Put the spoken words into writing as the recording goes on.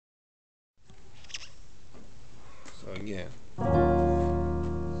So again,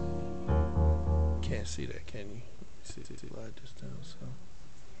 can't see that, can you? See, slide this down. So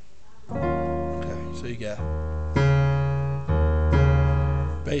okay, so you got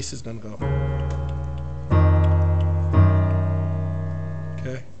bass is gonna go.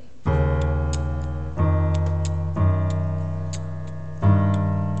 Okay.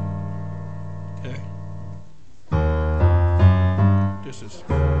 Okay. This is.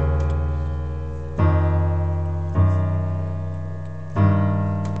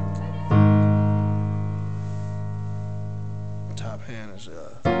 Top hand is so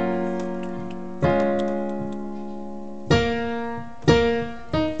this.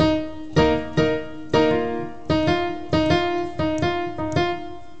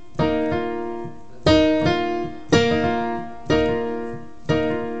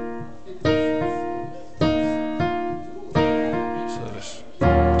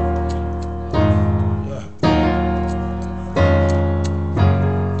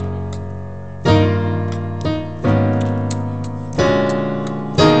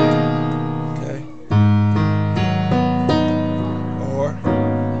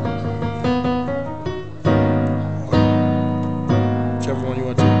 Whichever one you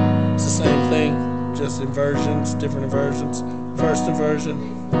want to. It's the same thing, just inversions, different inversions. First inversion,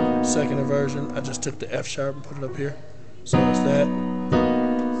 second inversion. I just took the F sharp and put it up here. So it's that.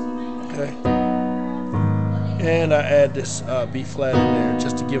 Okay. And I add this B flat in there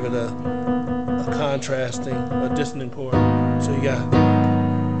just to give it a contrasting, a dissonant chord. So you got,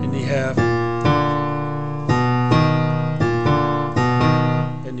 and you have,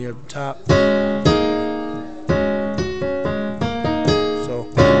 and you have the top.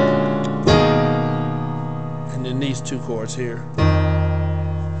 And then these two chords here.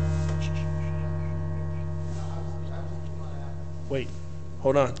 Wait,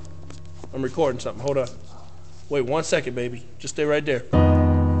 hold on. I'm recording something. Hold on. Wait 1 second, baby. Just stay right there.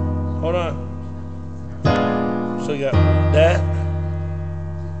 Hold on. So you got that.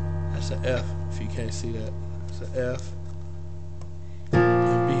 That's an F, if you can't see that. It's an F.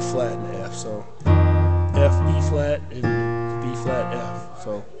 And B flat and F. So F, E flat, and B flat, F.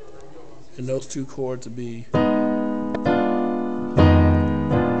 So, and those two chords would be, and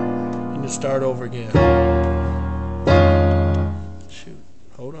then start over again. Shoot,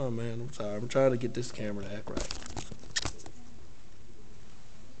 hold on, man. I'm sorry. I'm trying to get this camera to act right.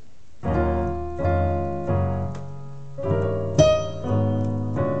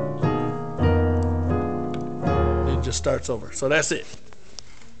 It just starts over. So that's it.